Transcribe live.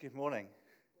Good morning.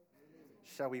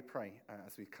 Shall we pray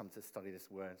as we come to study this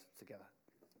word together?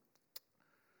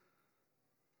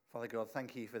 Father God,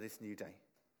 thank you for this new day.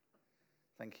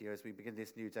 Thank you as we begin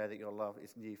this new day that your love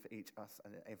is new for each us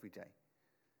and every day.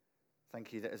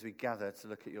 Thank you that as we gather to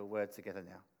look at your word together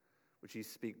now, would you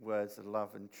speak words of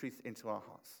love and truth into our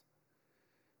hearts?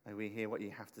 May we hear what you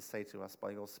have to say to us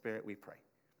by your Spirit, we pray.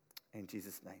 In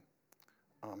Jesus' name,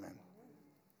 amen.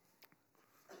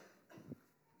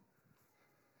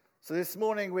 So this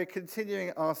morning we're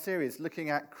continuing our series looking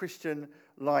at Christian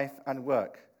life and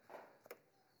work.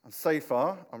 And so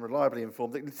far, I'm reliably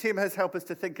informed that Tim has helped us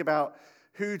to think about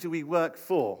who do we work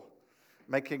for,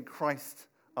 making Christ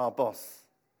our boss.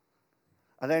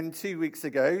 And then 2 weeks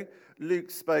ago, Luke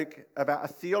spoke about a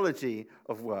theology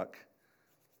of work,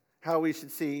 how we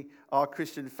should see our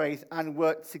Christian faith and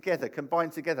work together,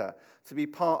 combined together, to be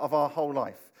part of our whole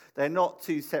life. They're not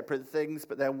two separate things,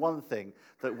 but they're one thing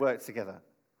that work together.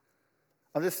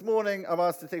 And this morning, we're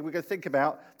going to think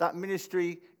about that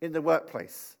ministry in the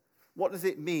workplace. What does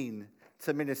it mean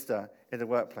to minister in the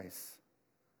workplace?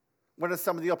 What are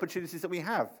some of the opportunities that we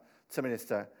have to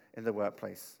minister in the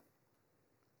workplace?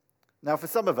 Now, for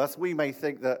some of us, we may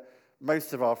think that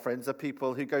most of our friends are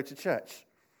people who go to church.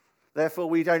 Therefore,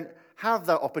 we don't have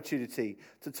that opportunity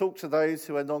to talk to those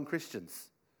who are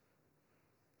non-Christians.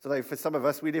 So for some of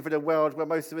us, we live in a world where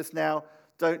most of us now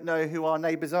don't know who our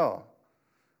neighbours are.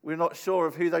 We're not sure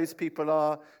of who those people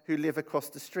are who live across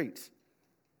the street.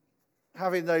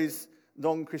 Having those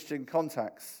non-Christian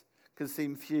contacts can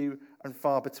seem few and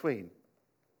far between.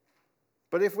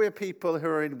 But if we're people who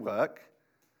are in work,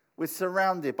 we're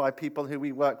surrounded by people who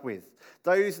we work with.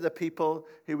 Those are the people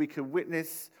who we can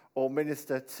witness or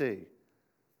minister to.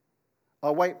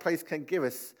 Our workplace can give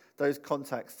us those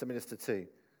contacts to minister to.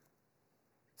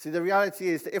 See, the reality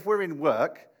is that if we're in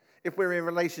work, if we're in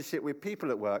relationship with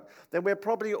people at work, then we're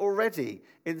probably already,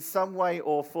 in some way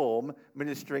or form,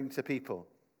 ministering to people.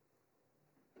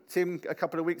 Tim, a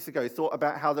couple of weeks ago, thought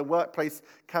about how the workplace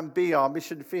can be our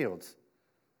mission field.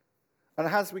 And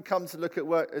as we come to look at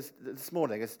work this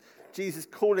morning, as Jesus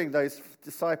calling those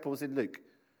disciples in Luke,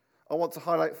 I want to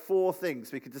highlight 4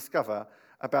 things we can discover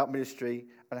about ministry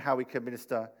and how we can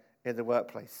minister in the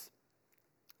workplace.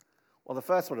 Well, the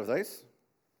first one of those,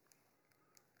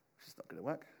 which is not going to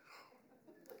work.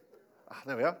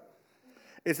 There we are.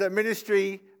 Is that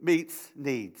ministry meets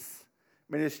needs.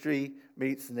 Ministry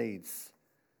meets needs.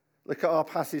 Look at our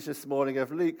passage this morning of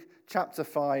Luke chapter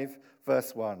 5,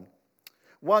 verse 1.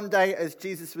 One day as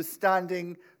Jesus was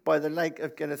standing by the lake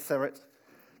of Gennesaret,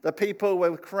 the people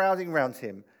were crowding round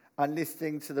him and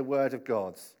listening to the word of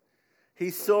God. He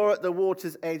saw at the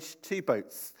water's edge 2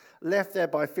 boats, left there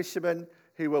by fishermen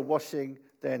who were washing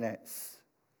their nets.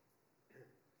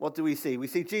 What do we see? We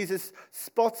see Jesus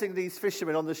spotting these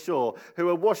fishermen on the shore who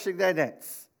are washing their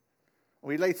nets.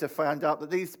 We later found out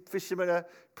that these fishermen are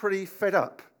pretty fed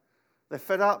up. They're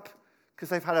fed up because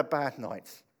they've had a bad night.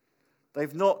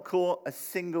 They've not caught a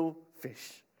single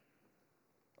fish.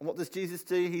 And what does Jesus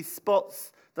do? He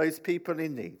spots those people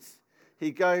in need. He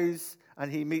goes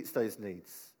and he meets those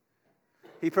needs.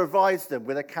 He provides them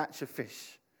with a catch of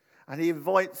fish. And he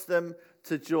invites them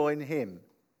to join him.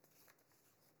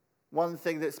 One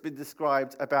thing that's been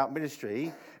described about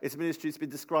ministry is ministry's been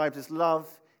described as love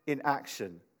in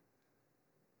action.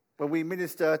 When we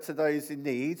minister to those in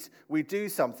need, we do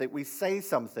something, we say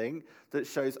something that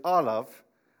shows our love,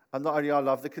 and not only our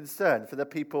love, the concern for the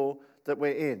people that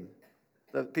we're in,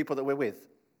 the people that we're with.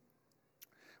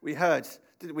 We heard,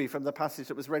 didn't we, from the passage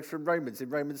that was read from Romans, in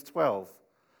Romans 12,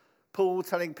 Paul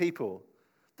telling people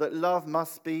that love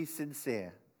must be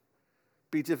sincere,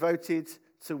 be devoted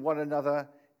to one another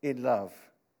in love.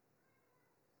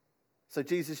 So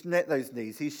Jesus met those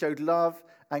needs. He showed love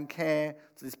and care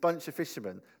to this bunch of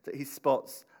fishermen that he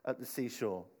spots at the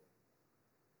seashore.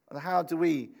 And how do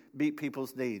we meet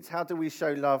people's needs? How do we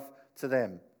show love to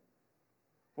them?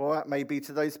 Well, that may be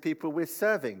to those people we're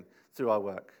serving through our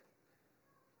work.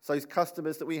 So those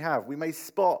customers that we have, we may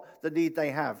spot the need they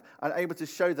have and able to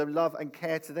show them love and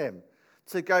care to them,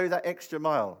 to go that extra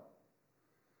mile.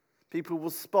 People will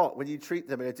spot when you treat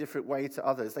them in a different way to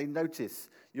others. They notice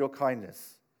your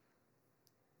kindness.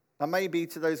 And maybe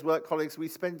to those work colleagues we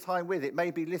spend time with, it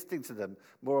may be listening to them,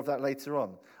 more of that later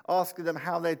on, asking them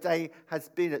how their day has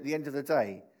been at the end of the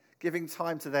day, giving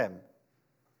time to them.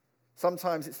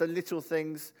 Sometimes it's the little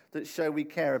things that show we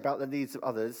care about the needs of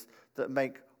others that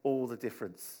make all the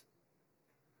difference.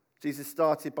 Jesus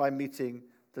started by meeting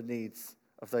the needs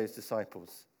of those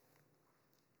disciples.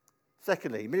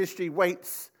 Secondly, ministry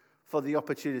waits for the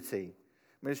opportunity.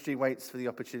 Ministry waits for the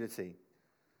opportunity.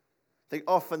 think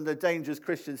often the danger as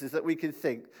Christians is that we can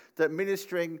think that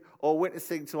ministering or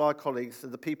witnessing to our colleagues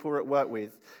and the people we're at work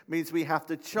with means we have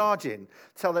to charge in,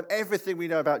 tell them everything we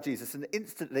know about Jesus, and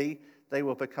instantly they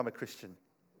will become a Christian.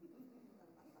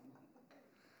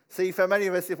 See, for many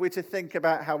of us, if we're to think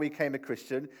about how we became a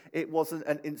Christian, it wasn't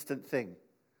an instant thing.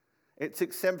 It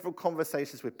took several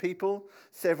conversations with people,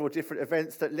 several different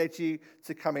events that led you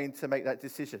to come in to make that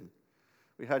decision.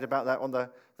 We heard about that on the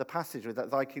passage with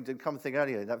that Thy Kingdom Come thing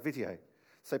earlier in that video.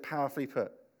 So powerfully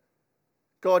put.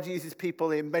 God uses people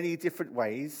in many different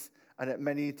ways and at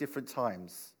many different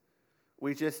times.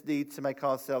 We just need to make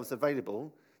ourselves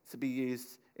available to be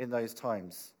used in those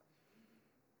times.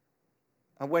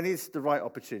 And when is the right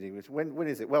opportunity? When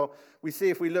is it? Well, we see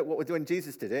if we look what we're doing,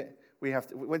 Jesus did it.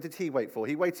 When did he wait for?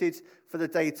 He waited for the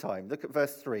daytime. Look at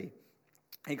verse 3.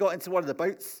 He got into one of the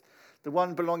boats, the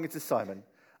one belonging to Simon,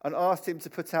 and asked him to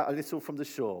put out a little from the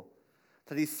shore.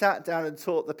 Then he sat down and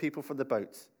taught the people from the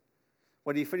boat.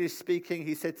 When he finished speaking,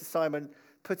 he said to Simon,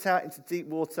 "Put out into deep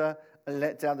water and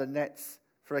let down the nets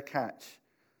for a catch."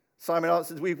 Simon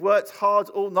answered, "We've worked hard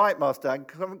all night, Master, and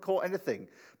haven't caught anything.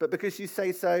 But because you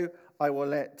say so, I will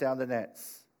let down the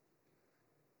nets."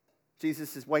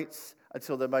 Jesus waits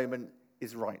until the moment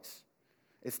is right.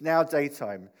 It's now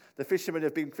daytime. The fishermen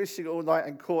have been fishing all night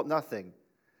and caught nothing.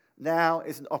 Now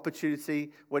is an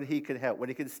opportunity when he can help. When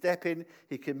he can step in,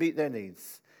 he can meet their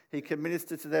needs. He can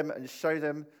minister to them and show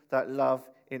them that love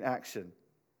in action.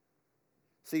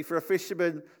 See, for a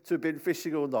fisherman to have been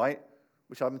fishing all night,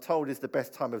 which I'm told is the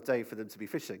best time of day for them to be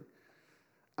fishing,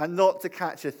 and not to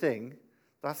catch a thing,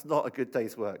 that's not a good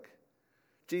day's work.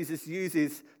 Jesus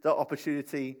uses that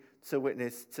opportunity to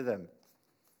witness to them.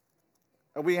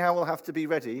 And we will have to be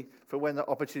ready for when the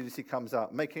opportunity comes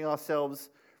up, making ourselves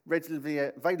readily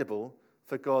available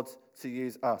for God to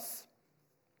use us.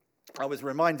 I was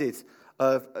reminded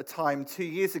of a time 2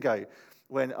 years ago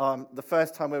when the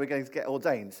first time we were going to get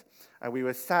ordained. And we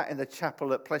were sat in the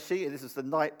chapel at Pleshy, and this was the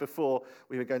night before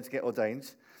we were going to get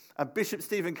ordained. And Bishop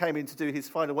Stephen came in to do his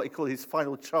final, what he called his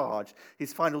final charge,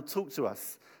 his final talk to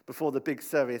us before the big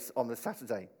service on the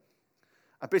Saturday.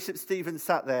 And Bishop Stephen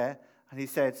sat there and he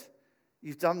said,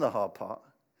 "You've done the hard part.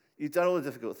 You've done all the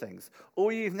difficult things.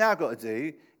 All you've now got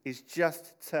to do is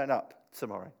just turn up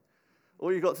tomorrow.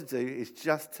 All you've got to do is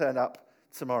just turn up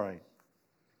tomorrow."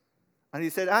 And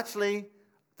he said, actually,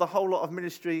 the whole lot of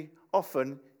ministry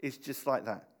often is just like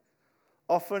that.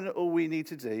 Often all we need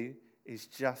to do is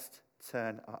just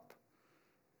turn up.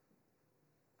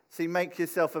 See, make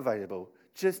yourself available.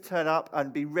 Just turn up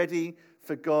and be ready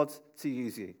for God to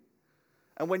use you.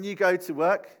 And when you go to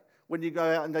work, when you go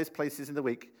out in those places in the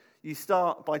week, you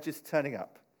start by just turning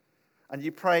up. And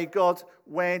you pray, "God,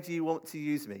 where do you want to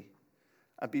use me?"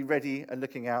 And be ready and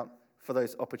looking out for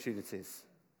those opportunities.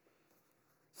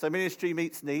 So ministry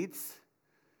meets needs.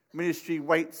 Ministry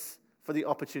waits for the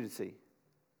opportunity.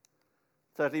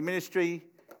 Thirdly, ministry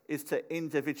is to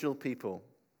individual people.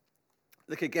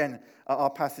 Look again at our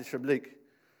passage from Luke.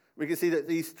 We can see that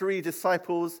these 3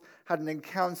 disciples had an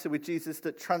encounter with Jesus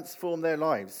that transformed their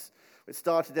lives. It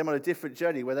started them on a different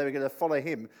journey where they were going to follow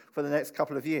him for the next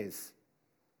couple of years.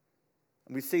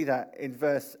 And we see that in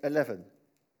verse 11.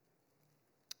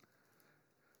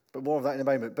 But more of that in a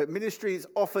moment. But ministry is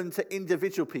often to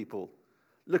individual people.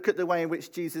 Look at the way in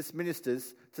which Jesus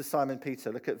ministers to Simon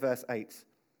Peter. Look at verse 8.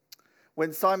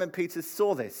 When Simon Peter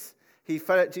saw this, he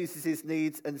fell at Jesus'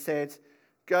 knees and said,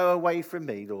 "Go away from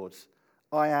me, Lord.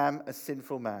 I am a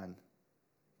sinful man."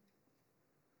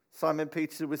 Simon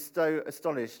Peter was so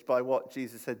astonished by what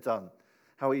Jesus had done,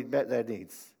 how he'd met their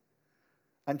needs.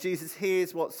 And Jesus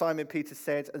hears what Simon Peter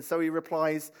said, and so he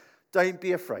replies, "Don't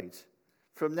be afraid.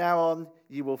 From now on,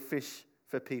 you will fish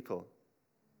for people."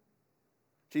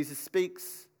 Jesus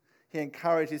speaks, he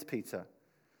encourages Peter.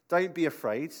 Don't be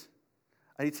afraid.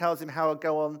 And he tells him how to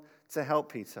go on to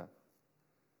help Peter.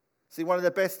 See, one of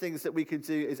the best things that we can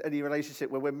do is any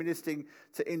relationship where we're ministering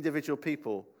to individual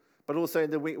people, but also in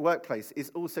the workplace, is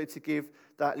also to give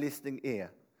that listening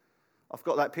ear. I've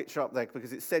got that picture up there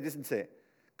because it said, isn't it?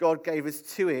 God gave us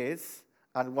 2 ears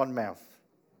and 1 mouth.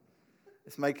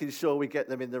 It's making sure we get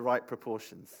them in the right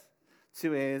proportions.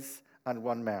 2 ears and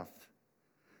 1 mouth.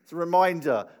 It's a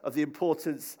reminder of the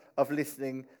importance of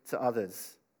listening to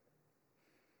others.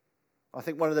 I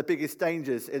think one of the biggest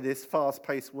dangers in this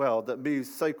fast-paced world that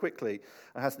moves so quickly,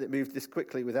 and hasn't it moved this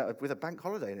quickly with a bank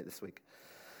holiday in it this week,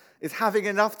 is having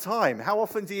enough time. How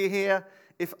often do you hear,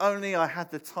 "If only I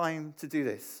had the time to do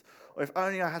this," or "If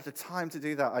only I had the time to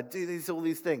do that, I'd do all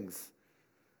these things."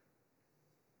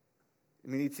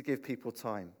 We need to give people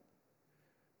time.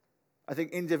 I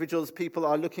think people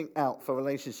are looking out for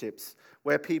relationships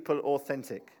where people are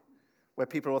authentic, where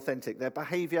people are authentic. Their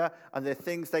behavior and the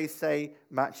things they say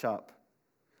match up.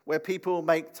 Where people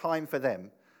make time for them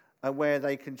and where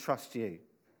they can trust you.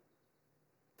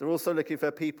 They're also looking for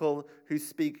people who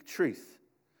speak truth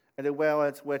in a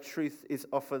world where truth is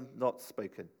often not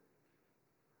spoken.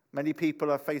 Many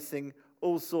people are facing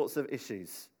all sorts of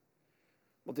issues.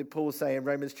 What did Paul say in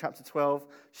Romans chapter 12?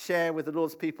 Share with the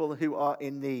Lord's people who are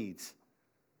in need.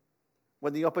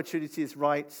 When the opportunity is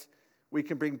right, we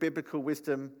can bring biblical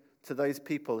wisdom to those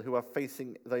people who are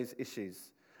facing those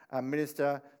issues and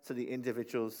minister to the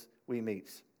individuals we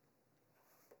meet.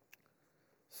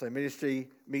 So ministry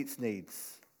meets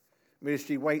needs.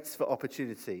 Ministry waits for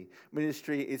opportunity.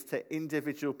 Ministry is to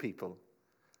individual people.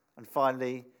 And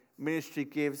finally, ministry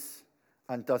gives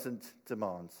and doesn't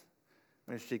demand.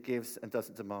 Ministry gives and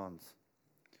doesn't demand.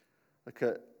 Look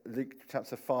at Luke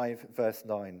chapter 5, verse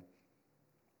 9.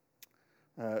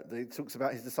 He talks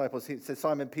about his disciples. He says,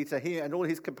 Simon Peter, he and all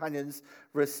his companions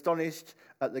were astonished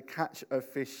at the catch of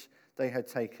fish they had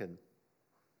taken.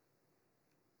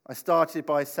 I started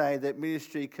by saying that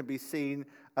ministry can be seen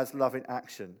as love in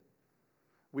action.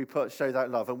 We show that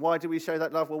love. And why do we show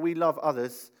that love? Well, we love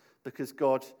others because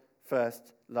God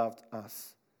first loved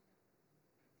us.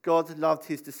 God loved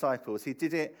his disciples. He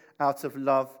did it out of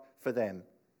love for them.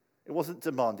 It wasn't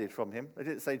demanded from him. They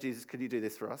didn't say, Jesus, can you do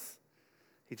this for us?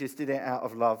 He just did it out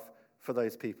of love for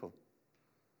those people.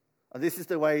 And this is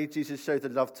the way Jesus showed the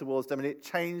love towards them, and it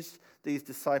changed these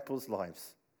disciples'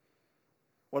 lives.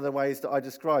 One of the ways that I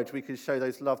described we could show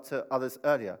those love to others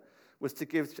earlier was to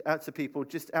give out to people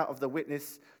just out of the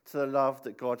witness to the love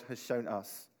that God has shown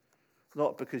us.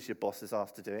 Not because your boss has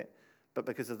asked to do it, but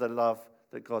because of the love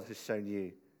that God has shown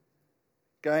you.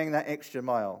 Going that extra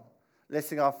mile,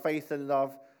 letting our faith and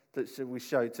love that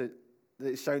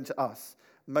is shown to us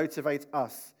motivate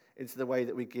us into the way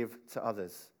that we give to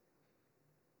others.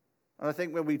 And I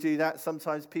think when we do that,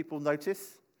 sometimes people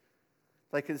notice.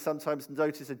 They can sometimes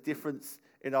notice a difference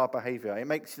in our behavior. It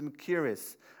makes them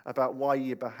curious about why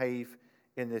you behave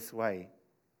in this way.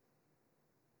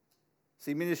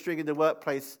 See, ministering in the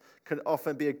workplace can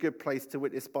often be a good place to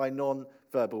witness by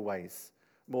non-verbal ways,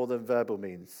 more than verbal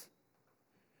means.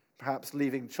 Perhaps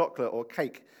leaving chocolate or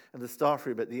cake in the staff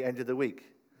room at the end of the week.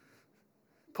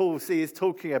 Paul, is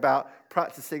talking about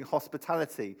practicing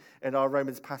hospitality in our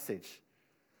Romans passage.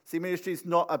 See, ministry is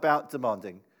not about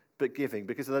demanding, but giving,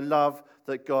 because of the love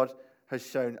that God has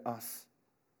shown us.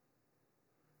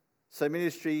 So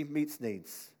ministry meets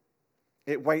needs.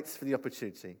 It waits for the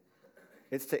opportunity.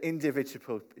 It's to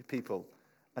individual people,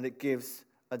 and it gives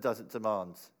and doesn't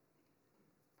demand.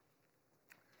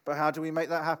 But how do we make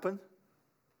that happen?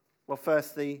 Well,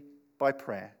 firstly, by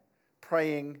prayer.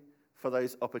 Praying for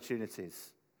those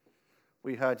opportunities.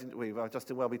 We heard, didn't we,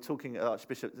 Justin Welby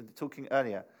Archbishop talking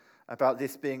earlier about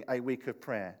this being a week of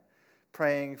prayer.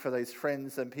 Praying for those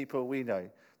friends and people we know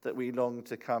that we long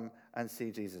to come and see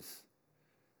Jesus.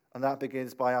 And that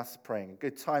begins by us praying. A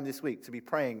good time this week to be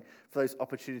praying for those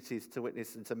opportunities to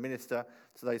witness and to minister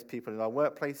to those people in our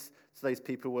workplace, to those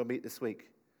people we'll meet this week.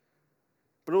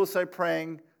 But also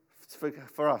praying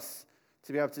for us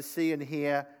to be able to see and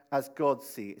hear as God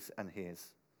sees and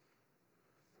hears.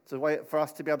 For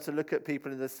us to be able to look at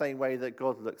people in the same way that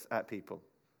God looks at people.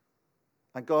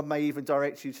 And God may even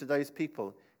direct you to those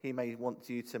people he may want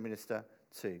you to minister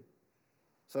to.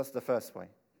 So that's the first way.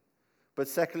 But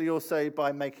secondly, also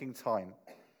by making time.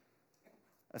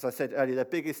 As I said earlier, the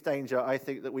biggest danger I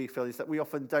think that we feel is that we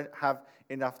often don't have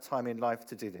enough time in life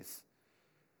to do this.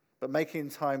 But making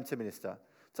time to minister,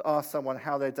 to ask someone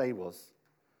how their day was,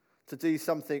 to do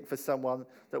something for someone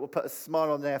that will put a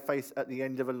smile on their face at the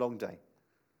end of a long day.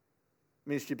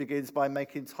 Ministry begins by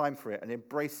making time for it and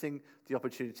embracing the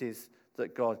opportunities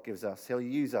that God gives us. He'll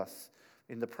use us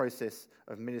in the process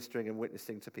of ministering and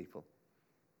witnessing to people.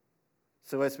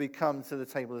 So as we come to the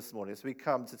table this morning, as we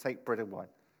come to take bread and wine,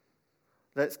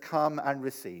 let's come and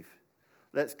receive.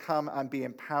 Let's come and be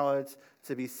empowered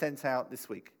to be sent out this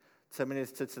week to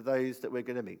minister to those that we're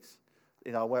going to meet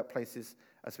in our workplaces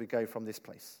as we go from this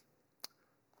place.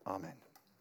 Amen.